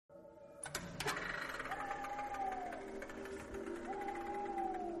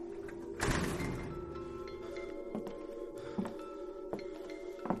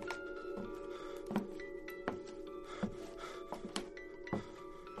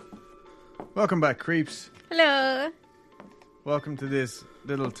Welcome back, creeps. Hello. Welcome to this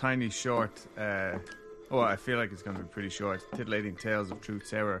little tiny short, I feel like it's going to be pretty short, Titillating Tales of Truth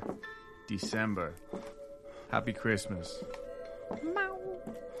Terror, December. Happy Christmas. Meow.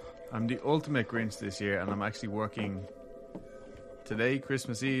 I'm the ultimate Grinch this year, and I'm actually working today,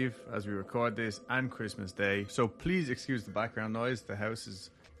 Christmas Eve, as we record this, and Christmas Day. So please excuse the background noise. The house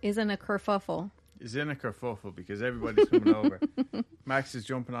is in a kerfuffle. in a kerfuffle because everybody's coming over. Max is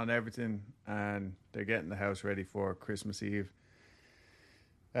jumping on everything, and they're getting the house ready for Christmas Eve.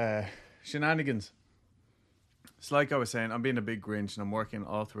 Shenanigans. It's like I was saying, I'm being a big Grinch, and I'm working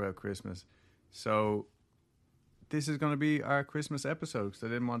all throughout Christmas. So this is going to be our Christmas episode because I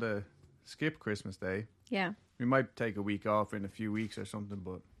didn't want to skip Christmas Day. Yeah. We might take a week off in a few weeks or something,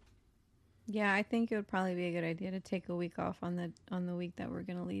 but Yeah, I think it would probably be a good idea to take a week off on the week that we're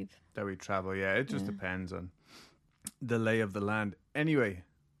gonna leave. that we travel. Yeah, it just depends on the lay of the land. Anyway,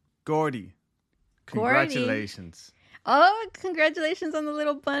 Gordy, congratulations. Oh, congratulations on the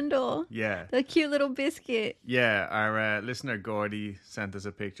little bundle. Yeah. The cute little biscuit. Yeah, our listener Gordy sent us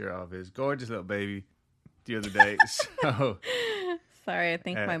a picture of his gorgeous little baby the other day. So Sorry, I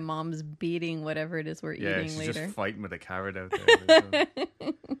think my mom's beating whatever it is we're eating she's later. just fighting with a carrot out there.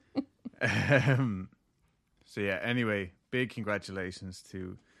 So yeah, anyway, big congratulations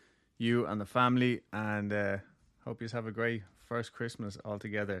to you and the family, and hope you have a great first Christmas all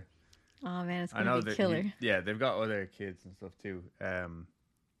together. Oh man, it's I gonna know be that killer. they've got other kids and stuff too.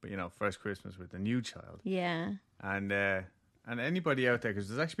 But you know, first Christmas with a new child. Yeah. And anybody out there, because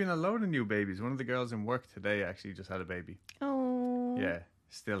there's actually been a load of new babies. One of the girls in work today actually just had a baby. Oh. Yeah,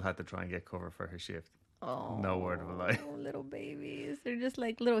 still had to try and get cover for her shift. Oh. No word of a lie. Little babies. They're just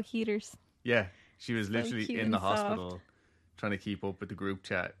like little heaters. Yeah, she was So literally cute in and the soft. hospital trying to keep up with the group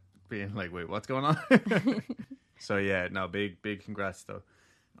chat, being like, wait, what's going on? So yeah, no, big congrats though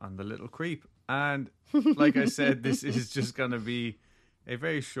on the little creep. And like I said, this is just going to be a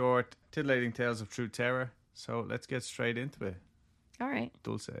very short Titillating Tales of True Terror. So let's get straight into it. All right.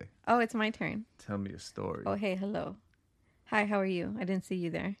 Dulce, Oh, it's my turn. tell me a story. Oh, hey, hello. Hi, how are you? I didn't see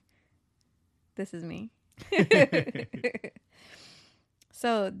you there. This is me.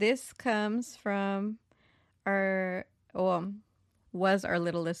 So this comes from was our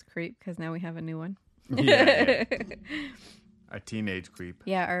littlest creep because now we have a new one. Yeah. Our teenage creep.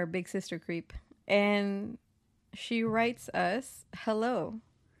 Yeah, our big sister creep. And she writes us, hello.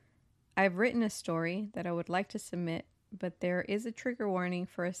 I've written a story that I would like to submit, but there is a trigger warning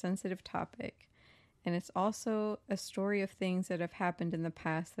for a sensitive topic. And it's also a story of things that have happened in the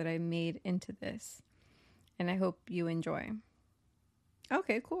past that I made into this. And I hope you enjoy.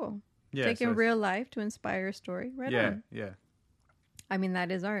 Okay, cool. Yeah, Taking so real life to inspire a story. Right on. yeah. I mean,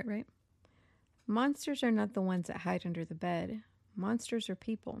 that is art, right? Monsters are not the ones that hide under the bed. Monsters are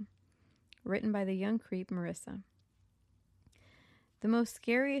people. Written by the young creep Marissa. The most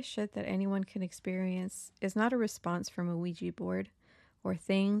scariest shit that anyone can experience is not a response from a Ouija board, or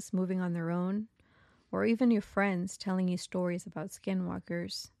things moving on their own, or even your friends telling you stories about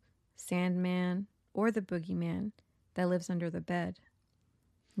skinwalkers, Sandman, or the boogeyman that lives under the bed.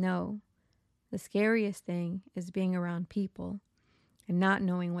 No, the scariest thing is being around people and not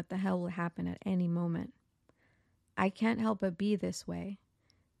knowing what the hell will happen at any moment. I can't help but be this way.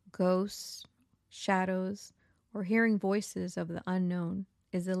 Ghosts, shadows, or hearing voices of the unknown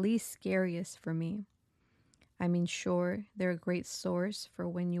is the least scariest for me. I mean, sure, they're a great source for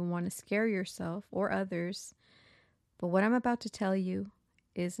when you want to scare yourself or others, but what I'm about to tell you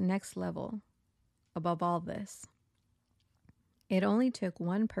is next level above all this. It only took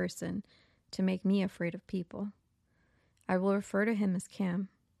one person to make me afraid of people. I will refer to him as Cam.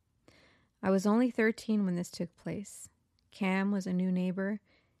 I was only 13 when this took place. Cam was a new neighbor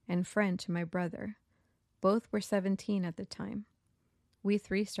and friend to my brother. Both were 17 at the time. We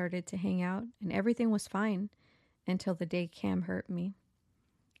three started to hang out and everything was fine until the day Cam hurt me.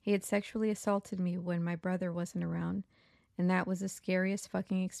 He had sexually assaulted me when my brother wasn't around, and that was the scariest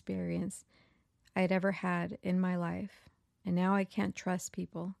fucking experience I had ever had in my life. And now I can't trust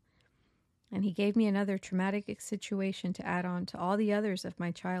people. And he gave me another traumatic situation to add on to all the others of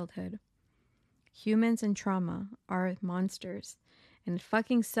my childhood. Humans and trauma are monsters. And it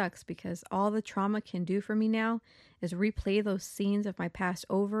fucking sucks because all the trauma can do for me now is replay those scenes of my past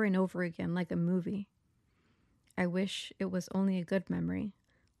over and over again like a movie. I wish it was only a good memory,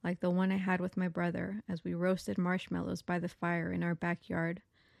 like the one I had with my brother as we roasted marshmallows by the fire in our backyard.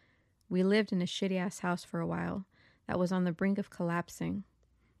 We lived in a shitty-ass house for a while that was on the brink of collapsing.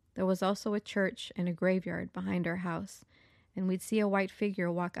 There was also a church and a graveyard behind our house, and we'd see a white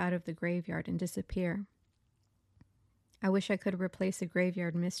figure walk out of the graveyard and disappear. I wish I could replace a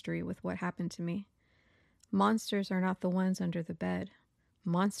graveyard mystery with what happened to me. Monsters are not the ones under the bed.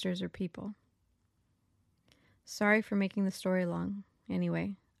 Monsters are people. Sorry for making the story long.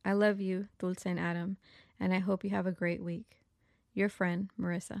 Anyway, I love you, Dulce and Adam, and I hope you have a great week. Your friend,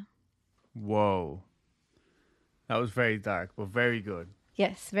 Marissa. Whoa. That was very dark, but very good.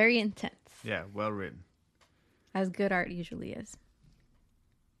 Yes, very intense. Yeah, well written. As good art usually is.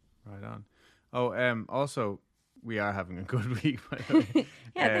 Right on. Oh, also, we are having a good week, by the way.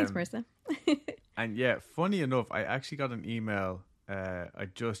 Yeah, thanks, Marissa. And yeah, funny enough, I actually got an email. I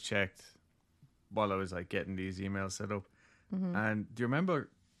just checked while I was like getting these emails set up. Mm-hmm. And do you remember,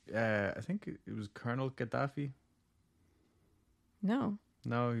 I think it was Colonel Gaddafi? No.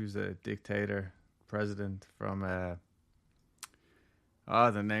 No, he was a dictator, president from,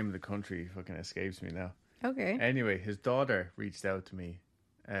 the name of the country fucking escapes me now. Okay. Anyway, his daughter reached out to me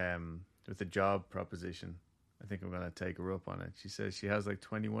with a job proposition. I think I'm going to take her up on it. She says she has like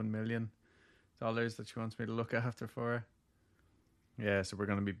 $21 million that she wants me to look after for her. Yeah, so we're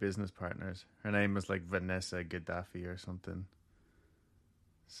going to be business partners. Her name is like Vanessa Gaddafi or something.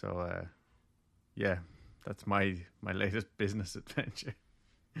 So, yeah, that's my latest business adventure.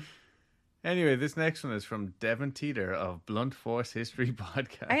 Anyway, this next one is from Devin Teeter of Blunt Force History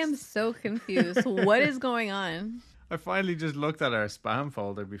Podcast. I am so confused. What is going on? I finally just looked at our spam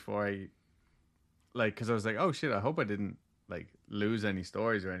folder before because I was like, oh shit, I hope I didn't like lose any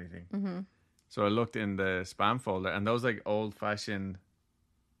stories or anything. Mm-hmm. So I looked in the spam folder, and those like old fashioned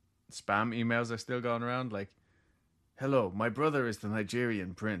spam emails are still going around. Like, hello, my brother is the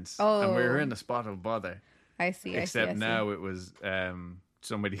Nigerian prince, and we're in a spot of bother. I see. Except now it was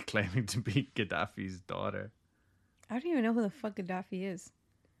somebody claiming to be Gaddafi's daughter. I don't even know who the fuck Gaddafi is.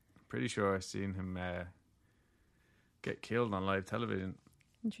 Pretty sure I've seen him get killed on live television.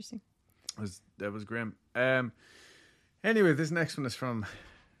 Interesting. That was grim. Anyway, this next one is from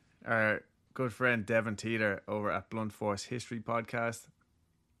our good friend Devin Teeter over at Blunt Force History Podcast.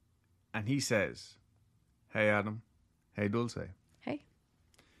 And he says, hey Adam, hey Dulce. Hey.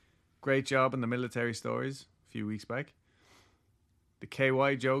 Great job in the military stories a few weeks back. The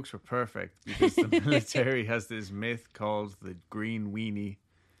KY jokes were perfect because the military has this myth called the green weenie.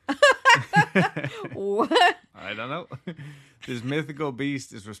 What? I don't know. This mythical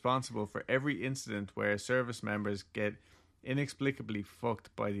beast is responsible for every incident where service members get inexplicably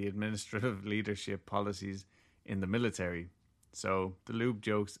fucked by the administrative leadership policies in the military. So the lube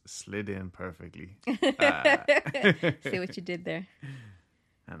jokes slid in perfectly. See what you did there.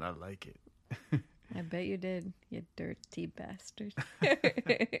 And I like it. I bet you did, you dirty bastard.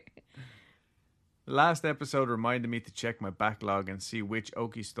 The last episode reminded me to check my backlog and see which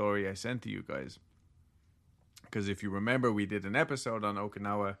Oki story I sent to you guys. Because if you remember, we did an episode on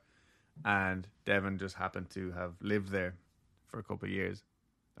Okinawa, and Devin just happened to have lived there for a couple of years.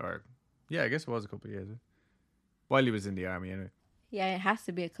 Or, yeah, I guess it was a couple of years. While he was in the army, anyway. Yeah, it has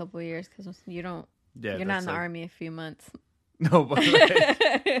to be a couple of years because you're not in the army a few months. No, but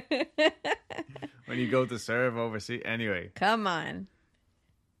like, when you go to serve overseas, anyway. Come on.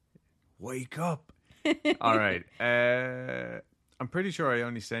 Wake up. All right. I'm pretty sure I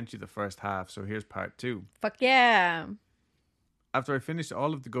only sent you the first half, so here's part 2. Fuck yeah. After I finished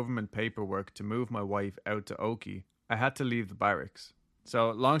all of the government paperwork to move my wife out to Oki, I had to leave the barracks.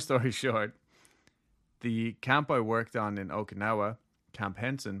 So, long story short, the camp I worked on in Okinawa, Camp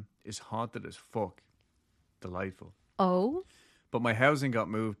Henson, is haunted as fuck. Delightful. Oh? But my housing got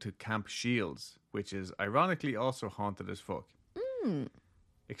moved to Camp Shields, which is ironically also haunted as fuck. Mm.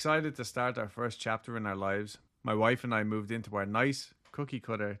 Excited to start our first chapter in our lives, my wife and I moved into our nice,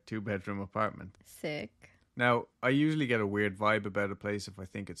 cookie-cutter 2-bedroom apartment. Sick. Now, I usually get a weird vibe about a place if I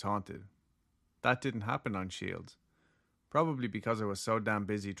think it's haunted. That didn't happen on Shields. Probably because I was so damn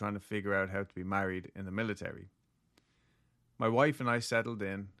busy trying to figure out how to be married in the military. My wife and I settled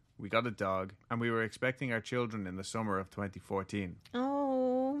in, we got a dog, and we were expecting our children in the summer of 2014.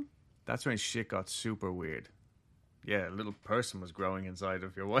 Oh. That's when shit got super weird. Yeah, a little person was growing inside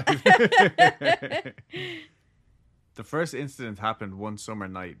of your wife. The first incident happened one summer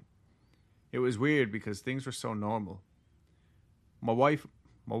night. It was weird because things were so normal. My wife.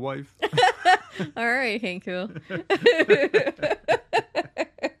 All right, Hanku.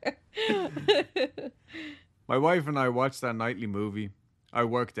 My wife and I watched our nightly movie. I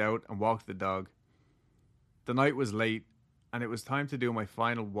worked out and walked the dog. The night was late, and it was time to do my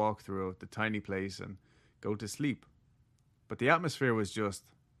final walkthrough of the tiny place and go to sleep. But the atmosphere was just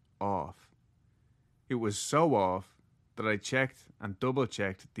off. It was so off that I checked and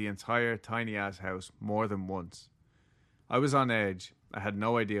double-checked the entire tiny-ass house more than once. I was on edge. I had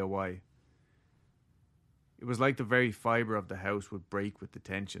no idea why. It was like the very fibre of the house would break with the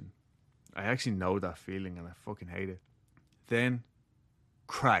tension. I actually know that feeling and I fucking hate it. Then,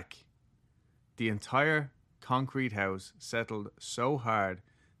 crack. The entire concrete house settled so hard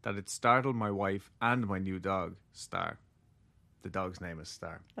that it startled my wife and my new dog, Star. The dog's name is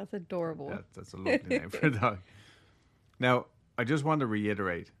Star. That's adorable. Yeah, that's a lovely name for a dog. Now, I just want to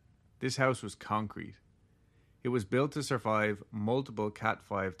reiterate, this house was concrete. It was built to survive multiple Cat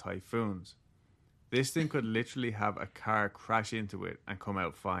 5 typhoons. This thing could literally have a car crash into it and come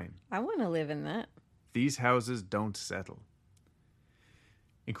out fine. I want to live in that. These houses don't settle.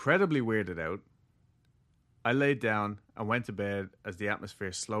 Incredibly weirded out, I laid down and went to bed as the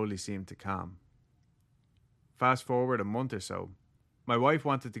atmosphere slowly seemed to calm. Fast forward a month or so, my wife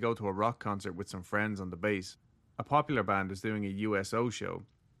wanted to go to a rock concert with some friends on the base. A popular band was doing a USO show,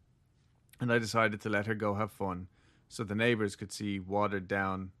 and I decided to let her go have fun so the neighbours could see watered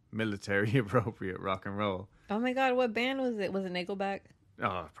down, military appropriate rock and roll. Oh my god, what band was it? Was it Nickelback?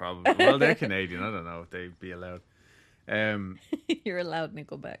 Oh, probably. Well, they're Canadian. I don't know if they'd be allowed. You're allowed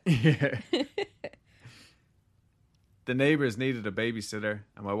Nickelback. Yeah. The neighbours needed a babysitter,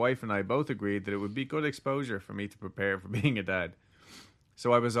 and my wife and I both agreed that it would be good exposure for me to prepare for being a dad.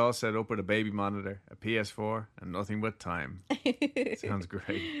 So I was all set up with a baby monitor, a PS4, and nothing but time. Sounds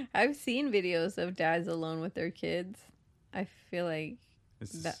great. I've seen videos of dads alone with their kids. I feel like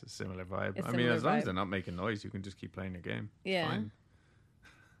It's a similar vibe. a I mean, similar as long as vibe. they're not making noise, you can just keep playing your game. Yeah. Fine.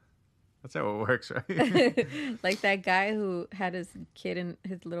 That's how it works, right? like that guy who had his kid and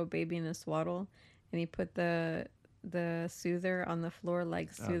his little baby in a swaddle, and he put the soother on the floor,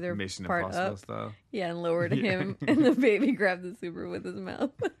 like soother Mission part Impossible up. style. Yeah, and lowered Yeah. him, and the baby grabbed the super with his mouth.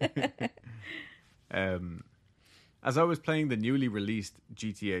 As I was playing the newly released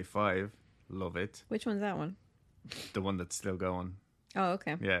GTA 5, love it, Which one's that one? the one that's still going. Oh,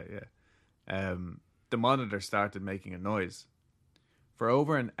 okay. Yeah. The monitor started making a noise. For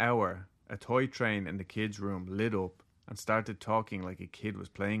over an hour, a toy train in the kids' room lit up and started talking like a kid was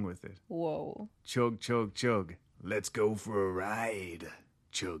playing with it. Whoa. Chug, chug, chug. Let's go for a ride.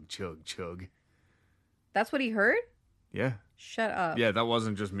 Chug, chug, chug. That's what he heard? Yeah. Shut up. Yeah, that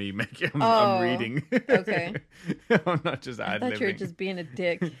wasn't just me making. I'm Oh, reading. okay. I'm not just I ad thought you were libbing. just being a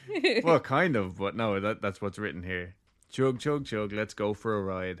dick. Well, kind of, but no, that's what's written here. Chug, chug, chug. Let's go for a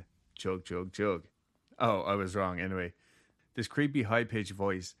ride. Chug, chug, chug. Oh, I was wrong. Anyway, this creepy high-pitched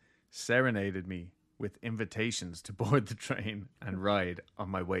voice serenaded me with invitations to board the train and ride on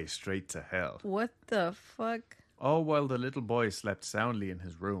my way straight to hell. What the fuck? All while the little boy slept soundly in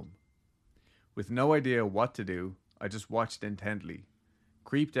his room. With no idea what to do, I just watched intently,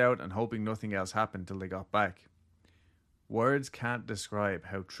 creeped out and hoping nothing else happened till they got back. Words can't describe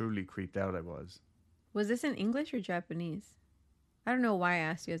how truly creeped out I was. Was this in English or Japanese? I don't know why I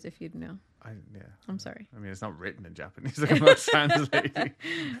asked you as if you'd know. Yeah. I'm sorry. I mean, it's not written in Japanese. Like, I'm not translating.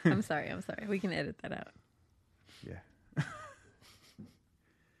 I'm sorry. We can edit that out. Yeah.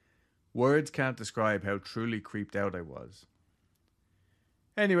 Words can't describe how truly creeped out I was.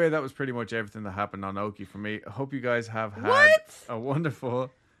 Anyway, that was pretty much everything that happened on Oki for me. I hope you guys have had What? a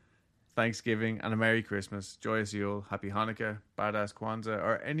wonderful Thanksgiving and a Merry Christmas, joyous Yule, Happy Hanukkah, Badass Kwanzaa,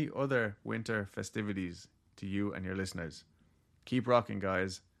 or any other winter festivities to you and your listeners. Keep rocking,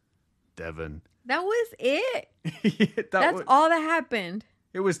 guys. Devon. That was it. Yeah, That's all that happened.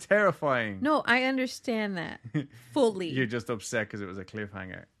 It was terrifying. No, I understand that fully. You're just upset because it was a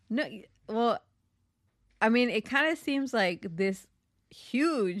cliffhanger. No, well, I mean, it kind of seems like this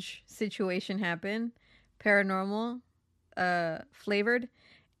huge situation happened, paranormal, flavored,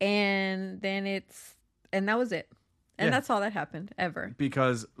 and then and that was it. And Yeah. that's all that happened ever.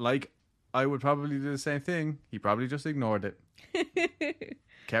 Because, like, I would probably do the same thing. He probably just ignored it.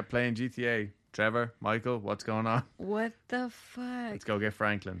 Kept playing GTA. Trevor, Michael, what's going on? What the fuck? Let's go get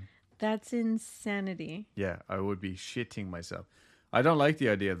Franklin. That's insanity. Yeah, I would be shitting myself. I don't like the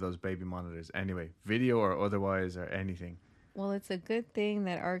idea of those baby monitors anyway, video or otherwise or anything. Well, it's a good thing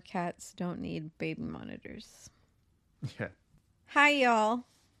that our cats don't need baby monitors. Yeah. Hi, y'all.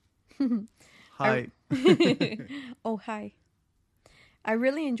 Hi. Oh, hi. I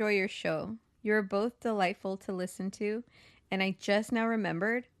really enjoy your show. You're both delightful to listen to, and I just now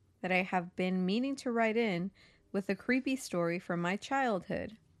remembered that I have been meaning to write in with a creepy story from my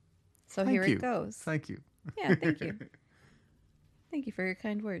childhood. So Thank here you. it goes. Thank you. Yeah, thank you. Thank you for your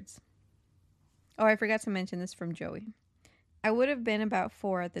kind words. Oh, I forgot to mention this from Joey. I would have been about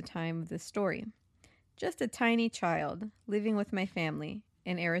 4 at the time of this story. Just a tiny child living with my family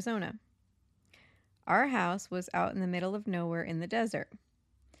in Arizona. Our house was out in the middle of nowhere in the desert.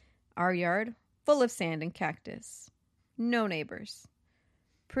 Our yard full of sand and cactus. No neighbors.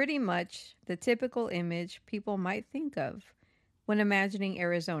 pretty much the typical image people might think of when imagining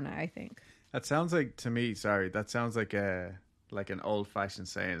Arizona, I think. That sounds like, to me, sorry, that sounds like an old fashioned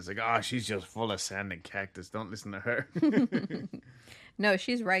saying. It's like, oh, she's just full of sand and cactus. Don't listen to her. No,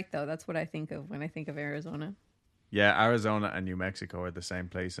 she's right, though. That's what I think of when I think of Arizona. Yeah, Arizona and New Mexico are the same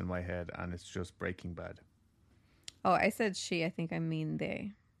place in my head, and it's just Breaking Bad. Oh, I said she. I think I mean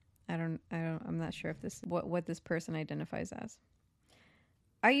they. I'm not sure if what this person identifies as.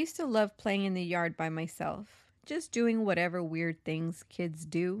 I used to love playing in the yard by myself, just doing whatever weird things kids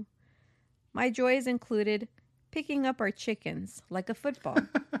do. My joys included picking up our chickens like a football,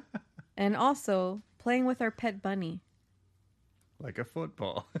 and also playing with our pet bunny. Like a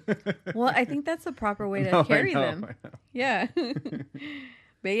football. Well, I think that's the proper way to No, carry I know, them. I know. Yeah.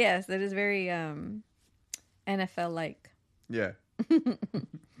 But yes, that is very NFL like. Yeah.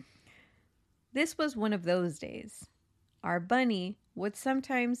 This was one of those days. Our bunny would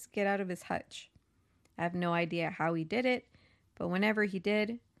sometimes get out of his hutch. I have no idea how he did it, but whenever he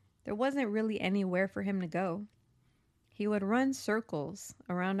did, there wasn't really anywhere for him to go. He would run circles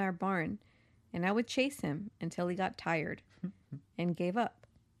around our barn, and I would chase him until he got tired and gave up.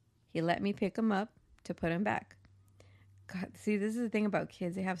 He let me pick him up to put him back. God, see, this is the thing about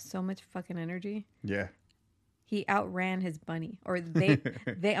kids. They have so much fucking energy. Yeah. He outran his bunny. Or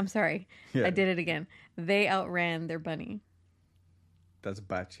I'm sorry. Yeah. I did it again. They outran their bunny. That's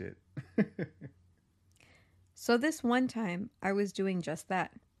batshit. So this one time, I was doing just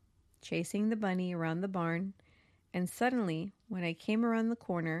that. Chasing the bunny around the barn. And suddenly, when I came around the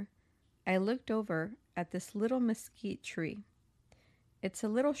corner, I looked over at this little mesquite tree. It's a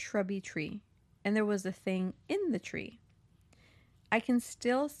little shrubby tree, and there was a thing in the tree. I can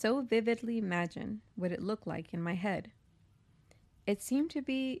still so vividly imagine what it looked like in my head. It seemed to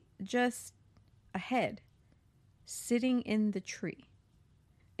be just a head sitting in the tree.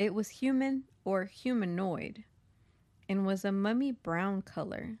 It was human or humanoid and was a mummy brown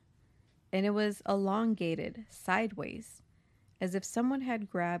color, and it was elongated sideways, as if someone had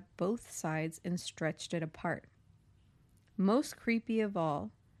grabbed both sides and stretched it apart. Most creepy of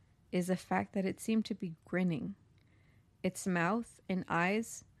all is the fact that it seemed to be grinning. Its mouth and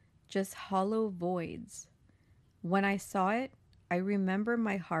eyes just hollow voids. When I saw it, I remember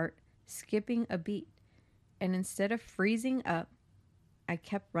my heart skipping a beat, and instead of freezing up, I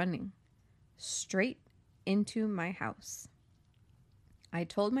kept running straight into my house. I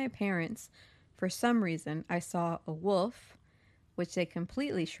told my parents for some reason I saw a wolf, which they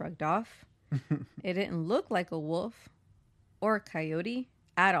completely shrugged off. It didn't look like a wolf or a coyote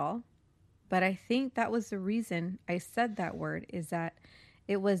at all. But I think that was the reason I said that word, is that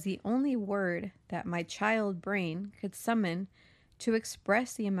it was the only word that my child brain could summon to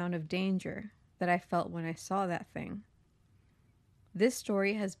express the amount of danger that I felt when I saw that thing. This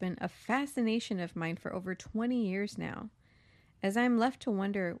story has been a fascination of mine for over 20 years now, as I'm left to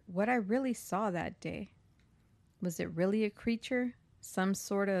wonder what I really saw that day. Was it really a creature? Some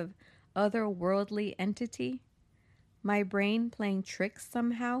sort of otherworldly entity? My brain playing tricks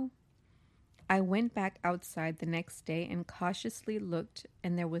somehow? I went back outside the next day and cautiously looked,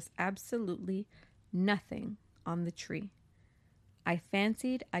 and there was absolutely nothing on the tree. I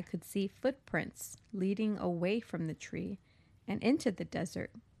fancied I could see footprints leading away from the tree and into the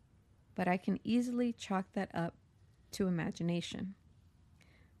desert, but I can easily chalk that up to imagination.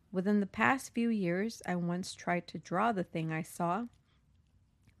 Within the past few years, I once tried to draw the thing I saw.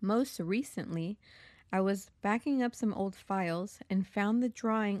 Most recently, I was backing up some old files and found the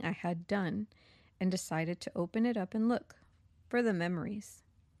drawing I had done and decided to open it up and look for the memories.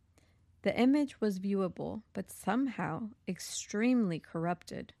 The image was viewable, but somehow extremely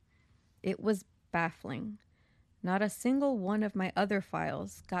corrupted. It was baffling. Not a single one of my other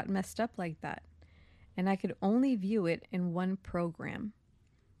files got messed up like that, and I could only view it in one program.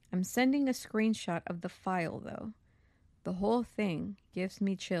 I'm sending a screenshot of the file, though. The whole thing gives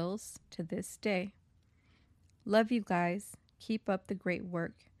me chills to this day. Love you guys. Keep up the great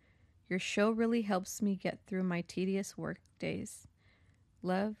work. Your show really helps me get through my tedious work days.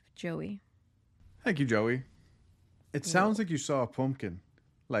 Love, Joey. Thank you, Joey. It sounds like you saw a pumpkin.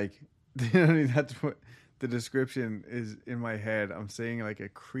 Like, that's what the description is in my head. I'm seeing like a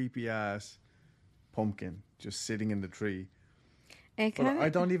creepy ass pumpkin just sitting in the tree. But I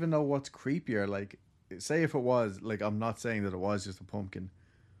don't even know what's creepier. Like, say if it was, like, I'm not saying that it was just a pumpkin,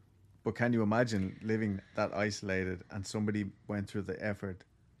 but can you imagine living that isolated and somebody went through the effort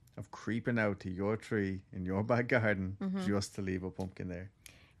of creeping out to your tree in your back garden just to leave a pumpkin there?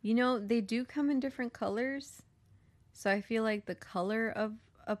 You know, they do come in different colors, so I feel like the color of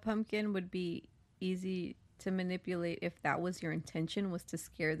a pumpkin would be easy to manipulate if that was your intention, was to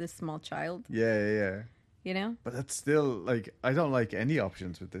scare this small child, Yeah. you know? But that's still, like, I don't like any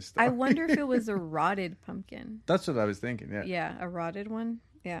options with this stuff. I wonder if it was a rotted pumpkin. That's what I was thinking, yeah. Yeah, a rotted one.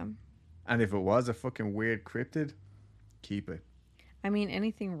 Yeah. And if it was a fucking weird cryptid, keep it. I mean,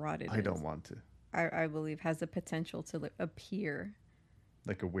 anything rotted. I don't want to. I believe has the potential to appear.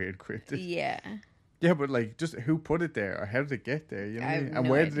 Like a weird cryptid. Yeah. Yeah, but like, just who put it there or how did it get there? You know what I mean? And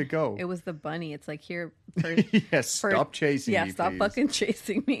no where idea. did it go? It was the bunny. It's like, here. Yeah, stop chasing me, stop please. fucking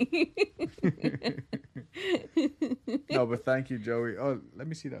chasing me. No, but thank you, Joey. Oh, let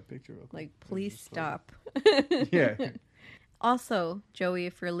me see that picture real quick. Like, please stop. Yeah. Also, Joey,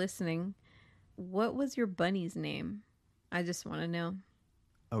 if you're listening, what was your bunny's name? I just want to know.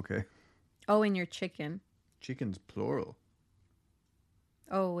 Okay. Oh, and your chicken. Chicken's plural.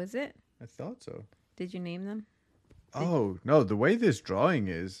 Oh, was it? I thought so. Did you name them? Oh, no, the way this drawing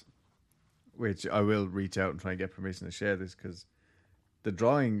is, which I will reach out and try and get permission to share this, because the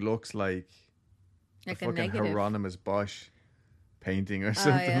drawing looks like a A fucking negative. Hieronymus Bosch painting or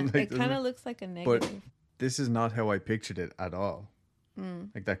something. Yeah. Like, It doesn't kind of looks like a negative. But this is not how I pictured it at all.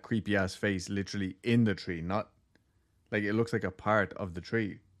 Like that creepy ass face literally in the tree, not like it looks like a part of the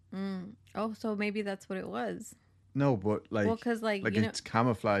tree. Oh, so maybe that's what it was. No, but like, Well, 'cause, like, you know- it's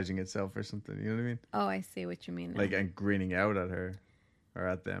camouflaging itself or something. You know what I mean? Oh, I see what you mean now. Like, and grinning out at her or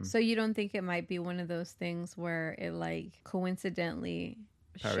at them. So you don't think it might be one of those things where it like coincidentally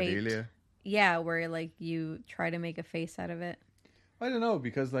shaped? Pareidolia. Yeah, where like you try to make a face out of it. I don't know,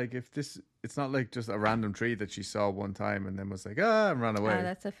 because like if this, it's not like just a random tree that she saw one time and then was like, and ran away.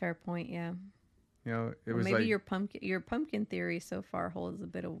 That's a fair point. Yeah. You know, it Well, was maybe like, your pumpkin theory so far holds a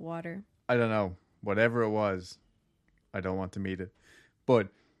bit of water. I don't know, whatever it was, I don't want to meet it. But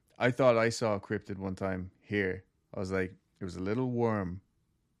I thought I saw a cryptid one time here. I was like, it was a little worm,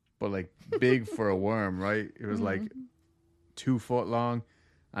 but like big for a worm, right? It was like 2 foot long,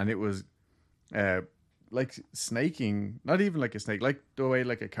 and it was like snaking, not even like a snake, like the way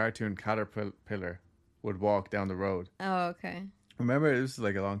like a cartoon caterpillar would walk down the road. Oh, okay. Remember, this was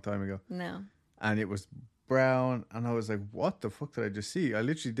like a long time ago, No. and it was brown, and I was like, what the fuck did I just see? I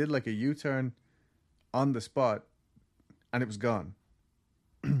literally did like a U-turn on the spot, and it was gone.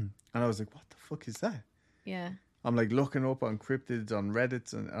 And I was like, what the fuck is that? Yeah. I'm like looking up on cryptids on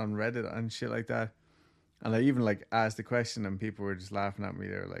Reddit and shit like that. And I even like asked the question and people were just laughing at me.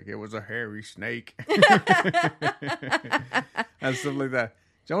 They were like, it was a hairy snake. And stuff like that.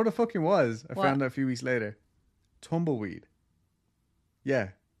 Do you know what it fucking was? I What? found out a few weeks later. Tumbleweed. Yeah.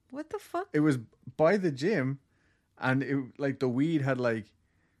 What the fuck? It was by the gym, and it like the weed had like,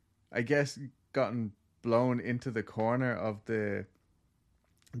 I guess, gotten blown into the corner of the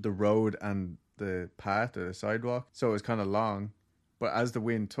road and the path or the sidewalk, so it was kind of long, but as the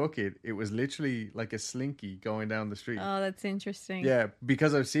wind took it, it was literally like a slinky going down the street. Oh, that's interesting. Yeah,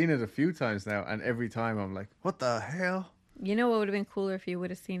 because I've seen it a few times now, and every time I'm like, what the hell? You know what would have been cooler if you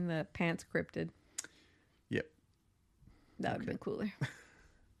would have seen the pants cryptid? Yep. That would have been cooler.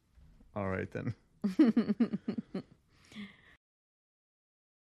 All right then.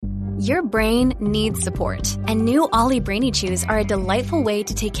 Your brain needs support, and new Ollie Brainy Chews are a delightful way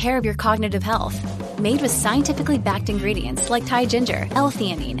to take care of your cognitive health. Made with scientifically backed ingredients like Thai ginger,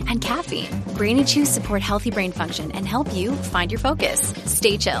 L-theanine, and caffeine, Brainy Chews support healthy brain function and help you find your focus,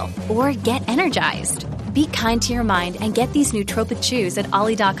 stay chill, or get energized. Be kind to your mind and get these nootropic chews at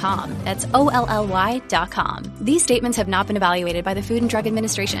ollie.com. That's OLLY.com. These statements have not been evaluated by the Food and Drug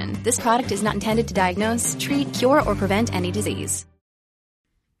Administration. This product is not intended to diagnose, treat, cure, or prevent any disease.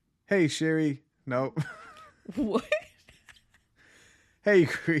 Hey Sherry. No. What? Hey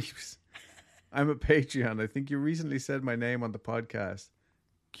creeps. I'm a Patreon. I think you recently said my name on the podcast.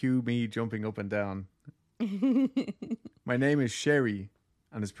 Cue me jumping up and down. My name is Sherry,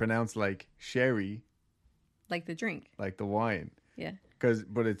 and it's pronounced like sherry, Like the drink. like the wine. Yeah.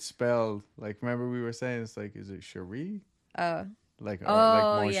 But it's spelled like, remember we were saying it's like, is it Cherie? Oh. Like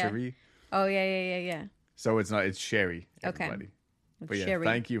Oh, Mon yeah. Cherie? Oh, yeah. So it's not, it's Sherry, Okay. everybody. It's But yeah, Sherry.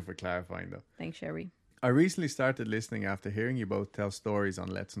 thank you for clarifying though. Thanks, Sherry. I recently started listening after hearing you both tell stories on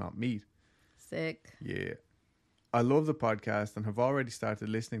Let's Not Meet. Sick. Yeah. I love the podcast and have already started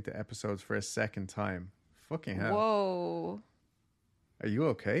listening to episodes for a second time. Fucking hell. Whoa. Are you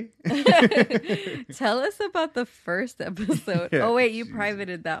okay? Tell us about the first episode. Yeah, Oh, wait, you Jesus.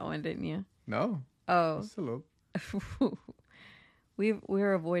 privated that one, didn't you? No. Oh. It's still up.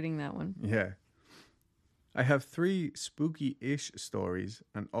 We're avoiding that one. Yeah. I have 3 spooky-ish stories,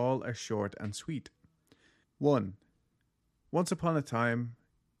 and all are short and sweet. 1. Once upon a time,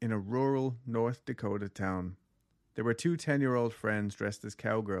 in a rural North Dakota town, there were 2 10-year-old friends dressed as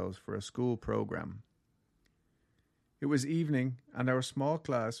cowgirls for a school program. It was evening, and our small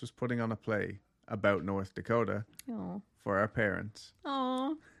class was putting on a play about North Dakota Oh. for our parents.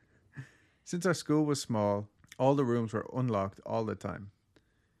 Oh. Since our school was small, all the rooms were unlocked all the time.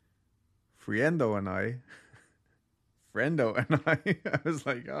 Friendo and I, I was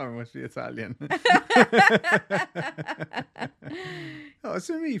like, oh, it must be Italian. Oh, it's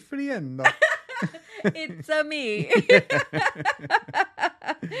me, Friendo. It's a me.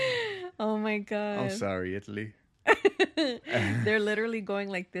 Oh my God. I'm sorry, Italy. They're literally going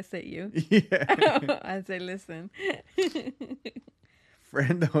like this at you Yeah. as they listen.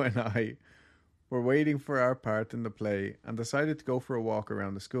 Friendo and I were waiting for our part in the play and decided to go for a walk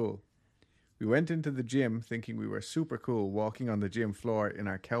around the school. We went into the gym thinking we were super cool, walking on the gym floor in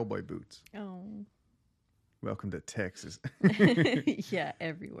our cowboy boots. Oh. Welcome to Texas. Yeah,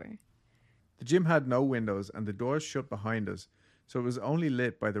 everywhere. The gym had no windows and the doors shut behind us, so it was only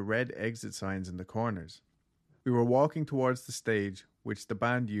lit by the red exit signs in the corners. We were walking towards the stage, which the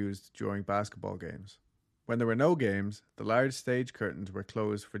band used during basketball games. When there were no games, the large stage curtains were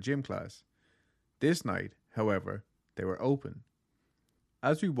closed for gym class. This night, however, they were open.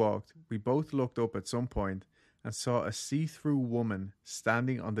 As we walked, we both looked up at some point and saw a see-through woman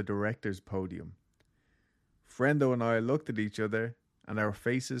standing on the director's podium. Friendo and I looked at each other, and our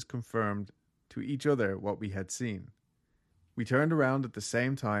faces confirmed to each other what we had seen. We turned around at the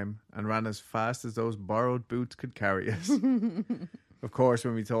same time and ran as fast as those borrowed boots could carry us. Of course,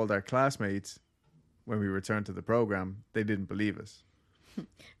 when we told our classmates, when we returned to the program, they didn't believe us.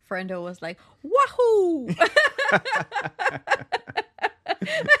 Friendo was like, wahoo!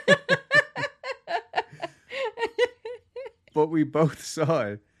 But we both saw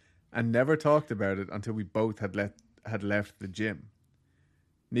it and never talked about it until we both had left the gym.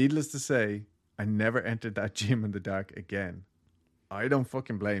 Needless to say, I never entered that gym in the dark again. I don't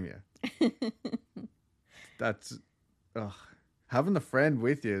fucking blame you. That's having a friend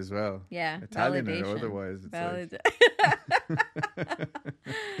with you as well. Yeah, Italian validation. or otherwise. It's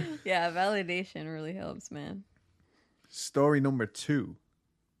Yeah, validation really helps, man. Story number 2.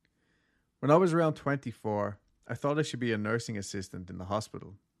 When I was around 24, I thought I should be a nursing assistant in the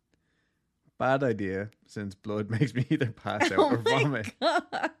hospital. Bad idea, since blood makes me either pass out or vomit. God.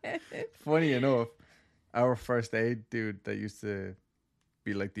 Funny enough, our first aid dude that used to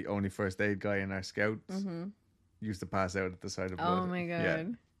be like the only first aid guy in our scouts used to pass out at the sight of blood. Oh my God. Yeah,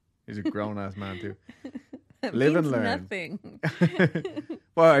 he's a grown-ass man too. That Live and means learn. Nothing.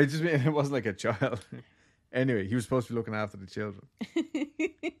 Well, I just mean it wasn't like a child. Anyway, he was supposed to be looking after the children.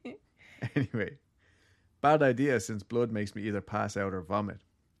 Anyway, bad idea since blood makes me either pass out or vomit.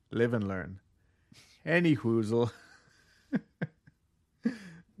 Live and learn. Any whoozle.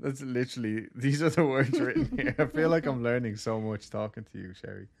 That's literally, these are the words written here. I feel like I'm learning so much talking to you,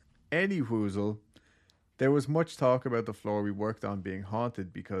 Sherry. Any whoozle. There was much talk about the floor we worked on being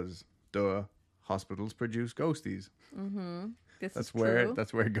haunted because, duh, hospitals produce ghosties. Mm-hmm. That's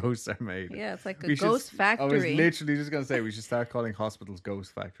where ghosts are made. Yeah, it's like a We should- ghost I was factory. literally just going to say we should start calling hospitals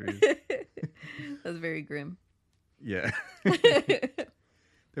ghost factories. That's very grim. Yeah.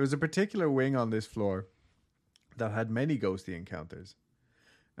 There was a particular wing on this floor that had many ghosty encounters.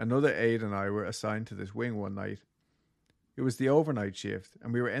 Another aide and I were assigned to this wing one night. It was the overnight shift,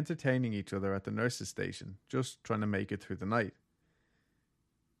 and we were entertaining each other at the nurse's station, just trying to make it through the night.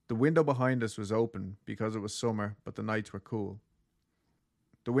 The window behind us was open because it was summer, but the nights were cool.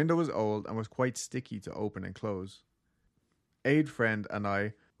 The window was old and was quite sticky to open and close. Aide friend and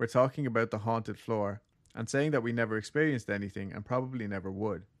I were talking about the haunted floor and saying that we never experienced anything and probably never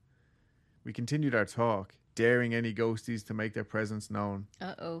would. We continued our talk, daring any ghosties to make their presence known.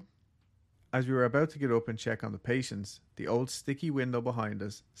 Uh-oh. As we were about to get up and check on the patients, the old sticky window behind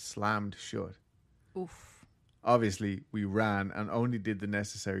us slammed shut. Oof. Obviously, we ran and only did the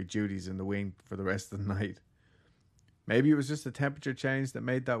necessary duties in the wing for the rest of the night. Maybe it was just the temperature change that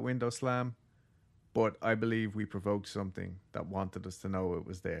made that window slam, but I believe we provoked something that wanted us to know it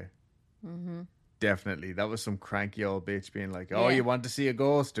was there. Mm-hmm. Definitely. That was some cranky old bitch being like, oh, Yeah. you want to see a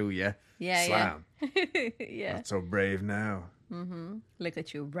ghost, do you? Yeah, Slam. yeah. Yeah. Not so brave now. Mm-hmm. Look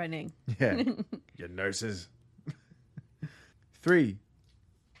at you running. Yeah. You nurses. 3.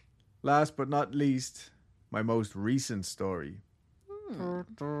 Last but not least, my most recent story.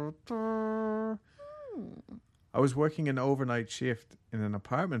 I was working an overnight shift in an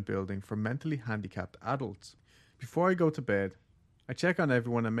apartment building for mentally handicapped adults. Before I go to bed, I check on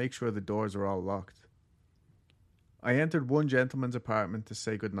everyone and make sure the doors are all locked. I entered one gentleman's apartment to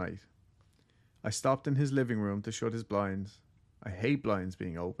say goodnight. I stopped in his living room to shut his blinds. I hate blinds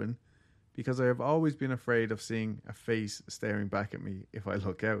being open because I have always been afraid of seeing a face staring back at me if I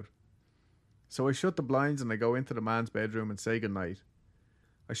look out. So I shut the blinds and I go into the man's bedroom and say goodnight.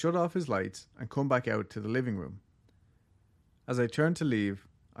 I shut off his lights and come back out to the living room. As I turn to leave,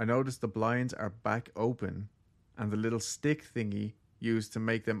 I notice the blinds are back open and the little stick thingy used to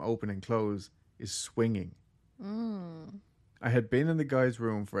make them open and close is swinging. I had been in the guy's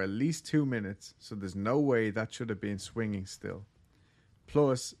room for at least 2 minutes, so there's no way that should have been swinging still.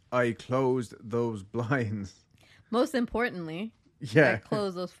 Plus, I closed those blinds. Most importantly, Yeah. I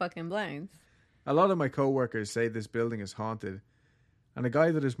close those fucking blinds. A lot of my co-workers say this building is haunted, and a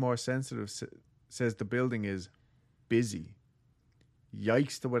guy that is more sensitive says the building is busy.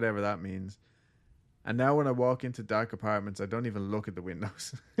 Yikes to whatever that means. And now when I walk into dark apartments, I don't even look at the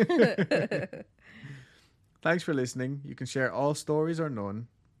windows. Thanks for listening. You can share all stories or none.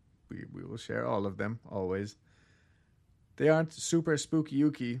 We will share all of them, always. They aren't super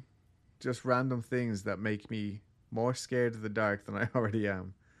spooky-ooky, just random things that make me more scared of the dark than I already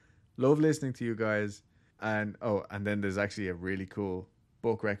am. Love listening to you guys. And then there's actually a really cool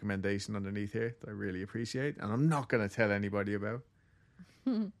book recommendation underneath here that I really appreciate. And I'm not going to tell anybody about.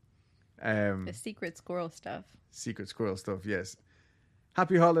 The secret squirrel stuff. Secret squirrel stuff, yes.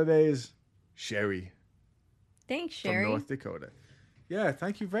 Happy holidays, Sherry. Thanks, Sherry. From North Dakota. Yeah,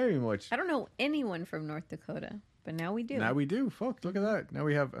 thank you very much. I don't know anyone from North Dakota, but now we do. Now we do. Fuck, look at that. Now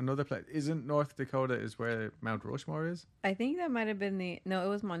we have another place. Isn't North Dakota is where Mount Rushmore is? I think that might have been No, it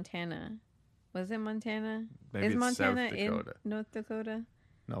was Montana. Was it Montana? Maybe is it's Montana South Dakota. in North Dakota?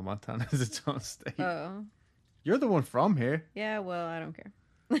 No, Montana is its own state. Oh. You're the one from here. Yeah, well, I don't care.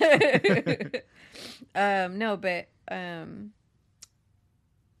 No, but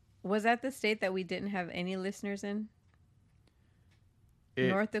was that the state that we didn't have any listeners in?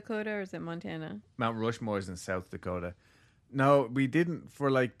 North Dakota, or is it Montana? Mount Rushmore is in South Dakota. No, we didn't.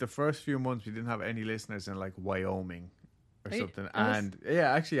 For like the first few months, we didn't have any listeners in like Wyoming or something. And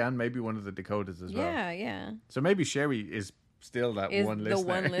and maybe one of the Dakotas as well. Yeah. So maybe Sherry is still that Is one the listener.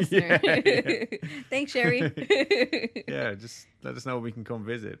 one listener. Yeah. Thanks, Sherry. Yeah, just let us know we can come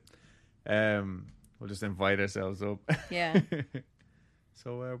visit. We'll just invite ourselves up. Yeah.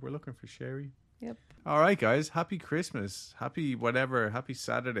 So we're looking for Sherry. Yep. All right, guys. Happy Christmas. Happy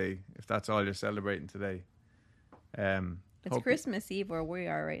Saturday, if that's all you're celebrating today. It's Christmas Eve where we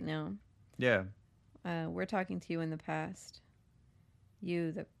are right now. Yeah. We're talking to you in the past.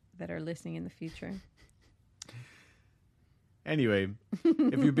 You that are listening in the future. Anyway,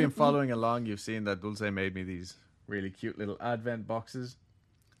 if you've been following along, you've seen that Dulce made me these really cute little advent boxes.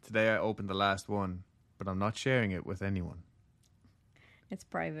 Today I opened the last one, but I'm not sharing it with anyone. It's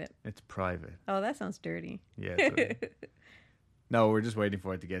private. It's private. Oh, that sounds dirty. Yeah. No, we're just waiting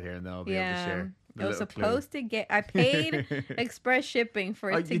for it to get here and then I'll be able to share. It was supposed to get... I paid express shipping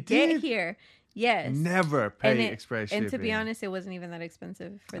for it to get here. Yes. Never pay express shipping. And to be honest, it wasn't even that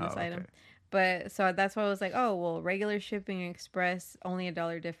expensive for this item. Okay. But so that's why I was like, oh, well, regular shipping and express, only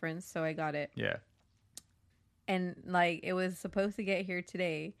 $1 difference. So I got it. Yeah. And like, it was supposed to get here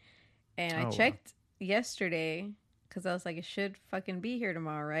today. And I checked yesterday because I was like, it should fucking be here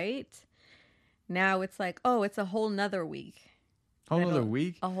tomorrow, right? Now it's like, oh, it's a whole nother week. A whole nother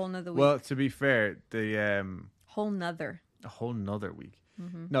week? A whole nother week. Well, to be fair, the... whole nother. A whole nother week.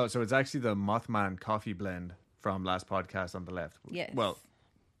 Mm-hmm. No, so it's actually the Mothman coffee blend from last podcast on the left. Yes. Well,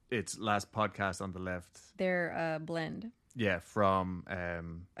 it's last podcast on the left. Their blend. Yeah, from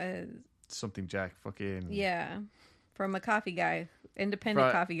something Jack fucking... Yeah, from a coffee guy.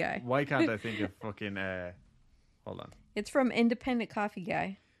 Independent coffee guy. Why can't I think of fucking... hold on. It's from Independent Coffee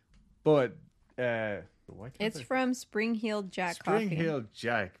Guy. But... why can't it's from Spring Heeled Jack Coffee. Spring Heeled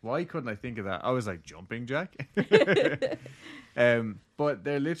Jack. Why couldn't I think of that? I was like, Jumping Jack? But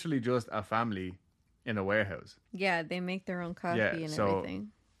they're literally just a family in a warehouse. Yeah, they make their own coffee and everything.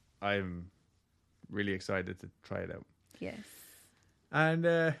 I'm really excited to try it out. Yes. And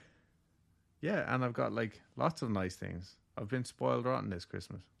and I've got like lots of nice things. I've been spoiled rotten this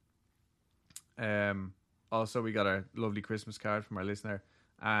Christmas. Also, we got our lovely Christmas card from our listener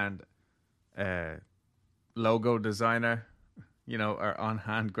and logo designer, our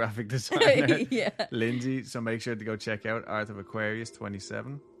on-hand graphic designer, Lindsay. So make sure to go check out Art of Aquarius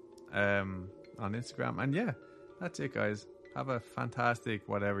 27 on Instagram. And yeah, that's it, guys. Have a fantastic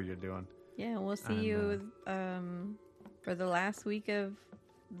whatever you're doing. Yeah, we'll see you for the last week of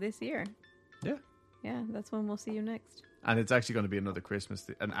this year. Yeah. Yeah, that's when we'll see you next. And it's actually going to be an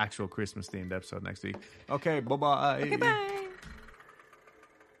actual Christmas themed episode next week. Okay, bye-bye. Okay, bye.